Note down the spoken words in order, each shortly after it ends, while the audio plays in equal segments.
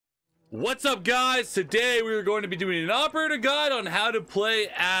What's up, guys? Today we are going to be doing an operator guide on how to play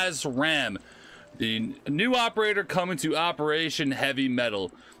as Ram, the new operator coming to Operation Heavy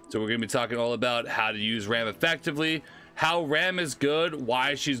Metal. So we're going to be talking all about how to use Ram effectively, how Ram is good,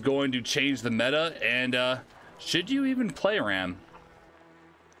 why she's going to change the meta, and should you even play Ram?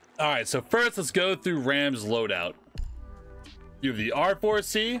 All right, so first let's go through Ram's loadout. You have the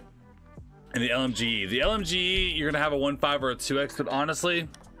R4C and the LMGE. The LMGE, you're gonna have a 1.5 or a 2x, but honestly,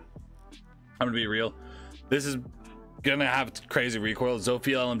 I'm gonna be real, this is gonna have crazy recoil.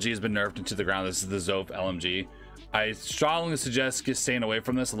 Zofia LMG has been nerfed into the ground. This is the Zof LMG. I strongly suggest just staying away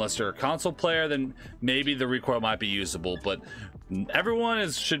from this unless you're a console player. Then maybe the recoil might be usable, but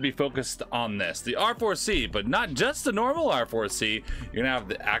everyone should be focused on this, the R4C, but not just the normal R4C. You're gonna have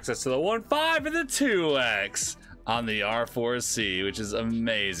the access to the 1.5 and the 2x on the R4C, which is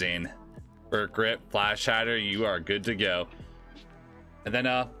amazing. For grip, flash shatter, you are good to go. And then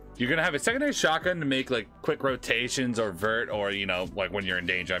you're gonna have a secondary shotgun to make like quick rotations or vert, or you know, like when you're in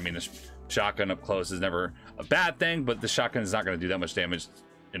danger. I mean, the shotgun up close is never a bad thing, but the shotgun is not going to do that much damage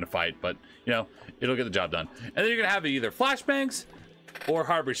in a fight, but you know, it'll get the job done. And then you're gonna have either flashbangs or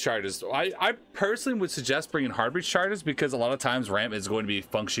hard breach charges. I personally would suggest bringing hard breach charges because a lot of times Ram is going to be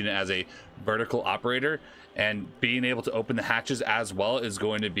functioning as a vertical operator, and being able to open the hatches as well is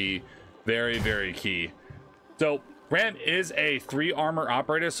going to be very, very key. So Ram is a 3 armor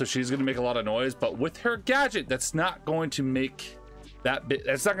operator, so she's going to make a lot of noise, but with her gadget, that's not going to make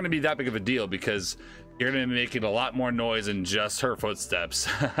that's not going to be that big of a deal, because you're going to be making a lot more noise than just her footsteps.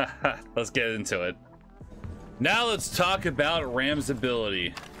 Let's get into it. Now let's talk about Ram's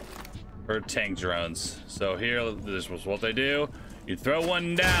ability for tank drones. So here, this was what they do. You throw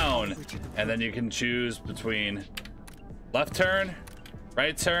one down, and then you can choose between left turn,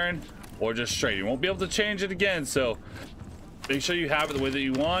 right turn, or just straight. You won't be able to change it again, so make sure you have it the way that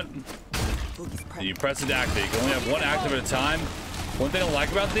you want. And you press it to activate. You can only have one active at a time. One thing I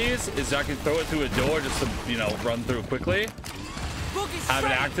like about these is I can throw it through a door just to, you know, run through quickly. Have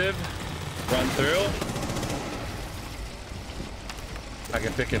it active, run through. I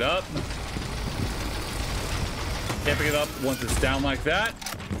can pick it up. Can't pick it up once it's down like that.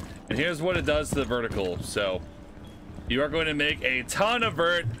 And here's what it does to the vertical. So you are going to make a ton of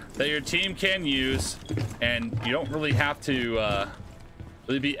vert that your team can use, and you don't really have to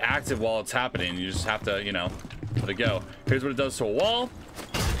really be active while it's happening. You just have to, you know, let it go. Here's what it does to a wall.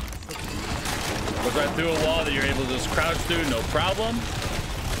 Goes right through a wall that you're able to just crouch through, no problem.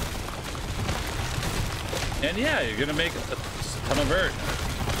 And yeah, you're gonna make a ton of vert.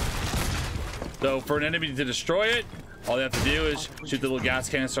 So for an enemy to destroy it, all you have to do is shoot the little gas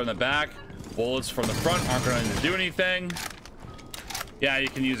canister on the back. Bullets from the front aren't going to do anything. Yeah, you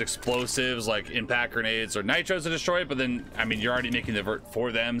can use explosives like impact grenades or nitros to destroy it, but then, I mean, you're already making the vert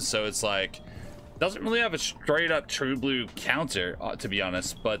for them, so it's like, doesn't really have a straight up true blue counter, to be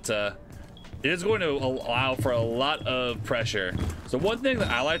honest, but it is going to allow for a lot of pressure. So one thing that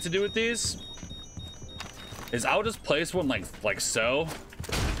I like to do with these is I'll just place one like so.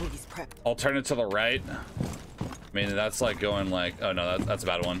 I'll turn it to the right. I mean, that's like going like, oh no, that's a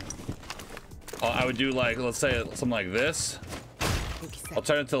bad one. I would do like, let's say something like this. I'll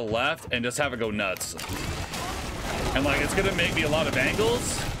turn it to the left and just have it go nuts. And like, it's gonna make me a lot of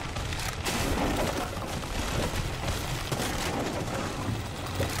angles.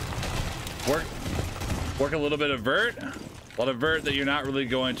 Work a little bit of vert. A lot of vert that you're not really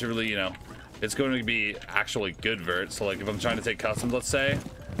going to you know, it's going to be actually good vert. So like if I'm trying to take customs, let's say,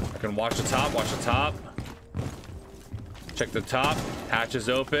 I can watch the top, check the top, hatch is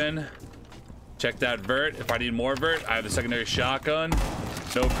open, check that vert. If I need more vert, I have a secondary shotgun,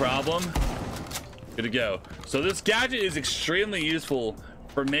 no problem, good to go. So this gadget is extremely useful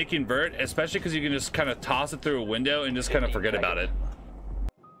for making vert, especially because you can just kind of toss it through a window and just kind of forget about it.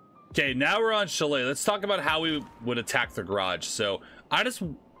 Okay, now we're on Chalet. Let's talk about how we would attack the garage. So I just,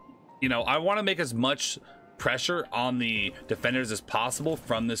 you know, I want to make as much pressure on the defenders as possible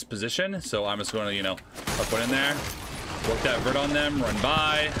from this position. So I'm just going to, you know, put one in there, work that vert on them, run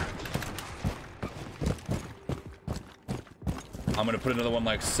by. I'm going to put another one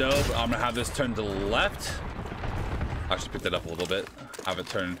like so, but I'm going to have this turn to the left. I should pick that up a little bit. Have it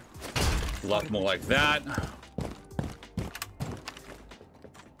turn left more like that.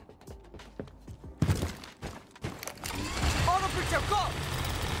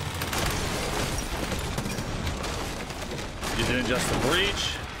 You didn't adjust the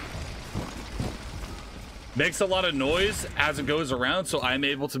breach. Makes a lot of noise as it goes around, so I'm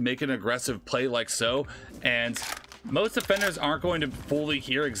able to make an aggressive play like so. And most defenders aren't going to fully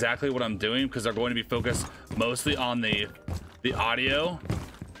hear exactly what I'm doing because they're going to be focused mostly on the audio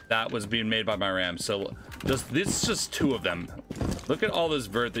that was being made by my RAM. So this is just 2 of them. Look at all this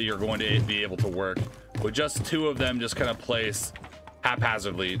vert that you're going to be able to work with just 2 of them, just kind of placed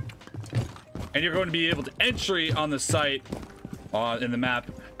haphazardly. And you're going to be able to entry on the site in the map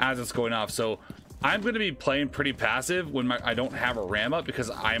as it's going off. So I'm going to be playing pretty passive when I don't have a RAM up, because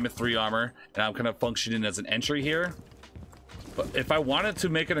I am a 3 armor and I'm kind of functioning as an entry here. But if I wanted to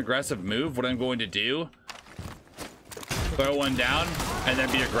make an aggressive move, what I'm going to do, throw one down and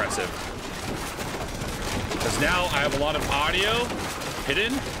then be aggressive, because now I have a lot of audio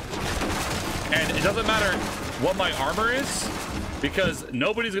hidden, and it doesn't matter what my armor is, because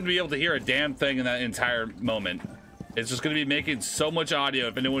nobody's going to be able to hear a damn thing in that entire moment. It's just going to be making so much audio.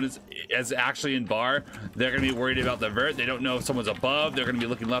 If anyone is actually in bar, they're going to be worried about the vert. They don't know if someone's above. They're going to be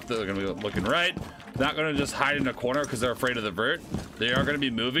looking left. They're going to be looking right. They're not going to just hide in a corner because they're afraid of the vert. They are going to be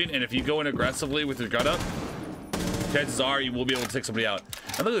moving. And if you go in aggressively with your gun up, chances are you will be able to take somebody out.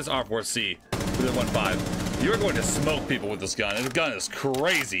 And look at this R4C with the 1.5. You're going to smoke people with this gun. And the gun is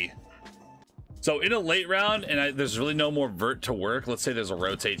crazy. So in a late round, and there's really no more vert to work. Let's say there's a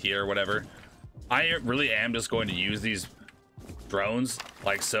rotate here or whatever. I really am just going to use these drones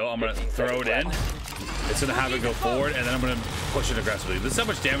like so. I'm going to throw it in. It's going to have it go forward, and then I'm going to push it aggressively. This is how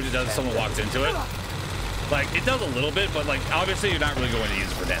much damage it does if someone walks into it. Like, it does a little bit, but like obviously you're not really going to use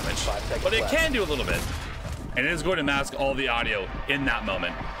it for damage. But it can do a little bit. And it is going to mask all the audio in that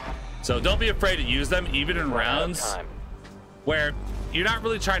moment. So don't be afraid to use them, even in rounds where you're not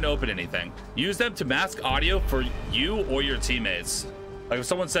really trying to open anything. Use them to mask audio for you or your teammates. Like if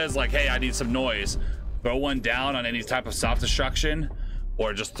someone says like, hey, I need some noise, throw one down on any type of soft destruction,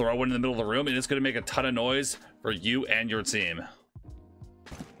 or just throw one in the middle of the room, and it's going to make a ton of noise for you and your team.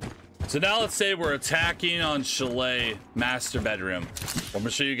 So now let's say we're attacking on Chalet master bedroom. I'm going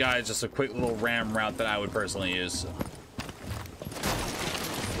to show you guys just a quick little RAM route that I would personally use.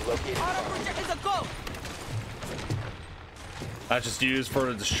 That's just used for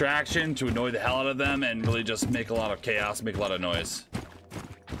a distraction to annoy the hell out of them and really just make a lot of chaos, make a lot of noise.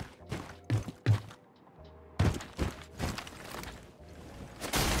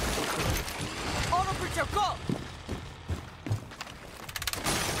 Go!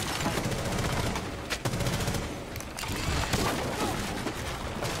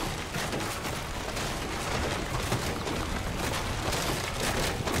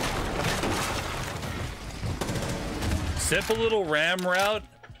 Simple little RAM route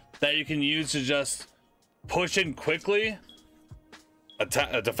that you can use to just push in quickly.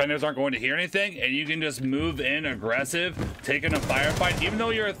 Defenders aren't going to hear anything, and you can just move in aggressive, taking a firefight. Even though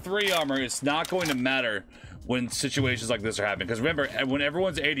you're a 3 armor, it's not going to matter when situations like this are happening. Because remember, when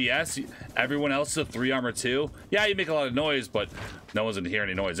everyone's ADS, everyone else is a 3 armor too. Yeah, you make a lot of noise, but no one's gonna hear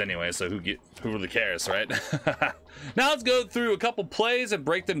any noise anyway, so who really cares, right? Now let's go through a couple plays and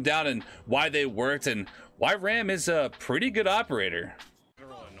break them down and why they worked and why RAM is a pretty good operator.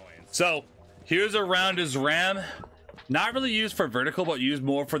 So here's a round as RAM. Not really used for vertical, but used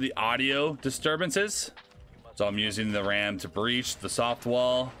more for the audio disturbances. So I'm using the RAM to breach the soft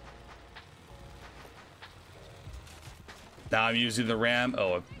wall. Now I'm using the RAM.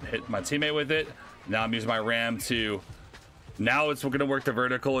 Oh, I hit my teammate with it. Now I'm using my RAM to... Now we're going to work the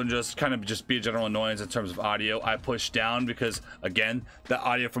vertical and just kind of just be a general annoyance in terms of audio. I push down because, again, the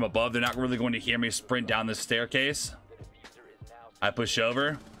audio from above, they're not really going to hear me sprint down this staircase. I push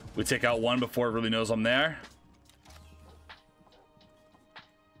over. We take out one before it really knows I'm there.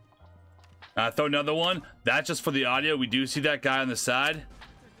 Throw another one. That's just for the audio. We do see that guy on the side.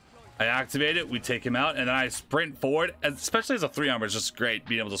 I activate it. We take him out, and then I sprint forward. Especially as a 3 armor, it's just great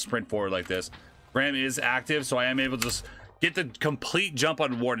being able to sprint forward like this. RAM is active, so I am able to just get the complete jump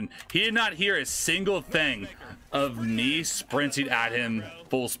on Warden. He did not hear a single thing of me sprinting at him,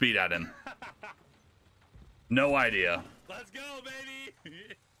 full speed at him. No idea. Let's go,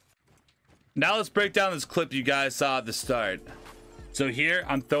 baby. Now let's break down this clip you guys saw at the start. So here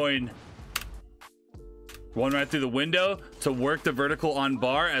I'm throwing one right through the window to work the vertical on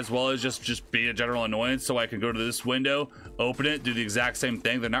bar, as well as just be a general annoyance, so I can go to this window, open it, do the exact same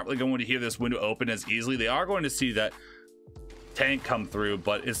thing. They're not really going to hear this window open as easily. They are going to see that tank come through,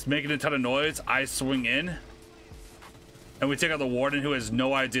 but it's making a ton of noise. I swing in and we take out the Warden, who has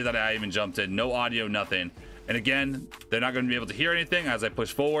no idea that I even jumped in. No audio, nothing. And again, they're not going to be able to hear anything as I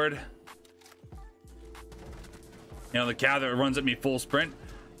push forward. You know, the cow that runs at me full sprint,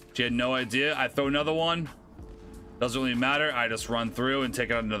 she had no idea. I throw another one. Doesn't really matter. I just run through and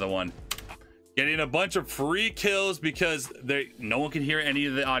take out another one. Getting a bunch of free kills because no one can hear any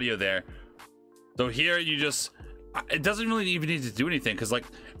of the audio there. So here you just... It doesn't really even need to do anything, because like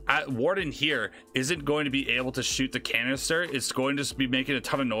Warden here isn't going to be able to shoot the canister. It's going to just be making a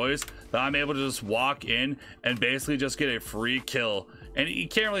ton of noise that I'm able to just walk in and basically just get a free kill. And he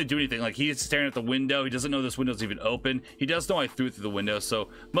can't really do anything. Like, he's staring at the window. He doesn't know this window's even open. He does know I threw it through the window, so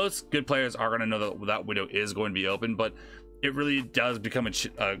most good players are going to know that that window is going to be open, but it really does become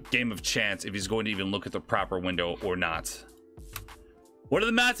a game of chance if he's going to even look at the proper window or not. One of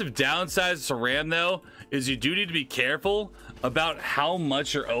the massive downsides to RAM, though, is you do need to be careful about how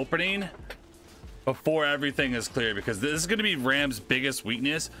much you're opening before everything is clear, because this is going to be RAM's biggest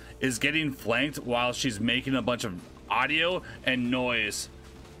weakness, is getting flanked while she's making a bunch of audio and noise.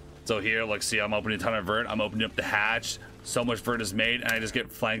 So here, like, see, I'm opening a ton of vert. I'm opening up the hatch. So much vert is made, and I just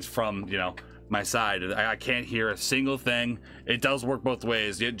get flanked from, you know, my side. I can't hear a single thing. It does work both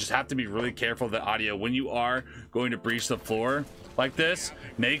ways. You just have to be really careful of the audio when you are going to breach the floor like this.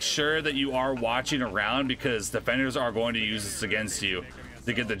 Make sure that you are watching around, because defenders are going to use this against you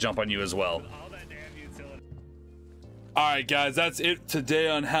to get the jump on you as well. Alright guys, that's it today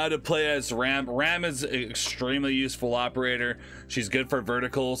on how to play as Ram. Ram is an extremely useful operator. She's good for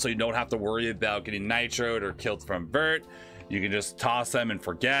vertical, so you don't have to worry about getting nitroed or killed from vert. You can just toss them and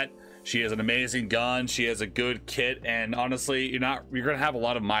forget. She has an amazing gun. She has a good kit, and honestly, you're gonna have a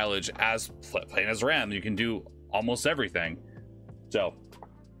lot of mileage as playing as Ram. You can do almost everything. So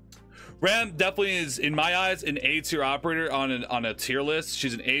Ram definitely is, in my eyes, an A tier operator on a tier list.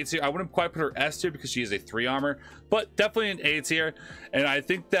 She's an A tier. I wouldn't quite put her S tier because she is a 3 armor, but definitely an A tier. And I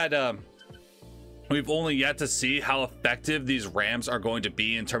think that we've only yet to see how effective these Rams are going to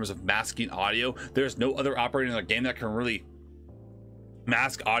be in terms of masking audio. There's no other operator in the game that can really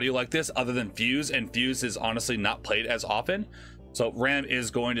mask audio like this other than Fuse, and Fuse is honestly not played as often. So Ram is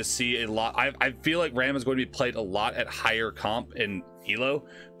going to see a lot. I feel like Ram is going to be played a lot at higher comp and elo,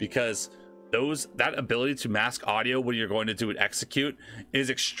 because that ability to mask audio when you're going to do an execute is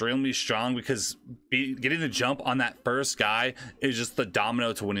extremely strong, because getting the jump on that first guy is just the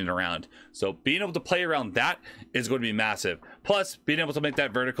domino to winning a round. So being able to play around that is going to be massive. Plus being able to make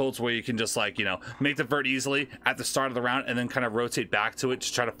that vertical to where you can just, like, you know, make the vert easily at the start of the round and then kind of rotate back to it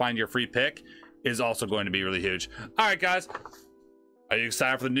to try to find your free pick is also going to be really huge. All right guys, are you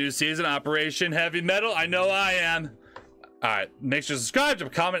excited for the new season, Operation Heavy Metal? I know I am. All right, make sure to subscribe,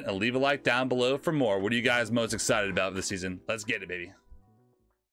 drop a comment, and leave a like down below for more. What are you guys most excited about this season? Let's get it, baby.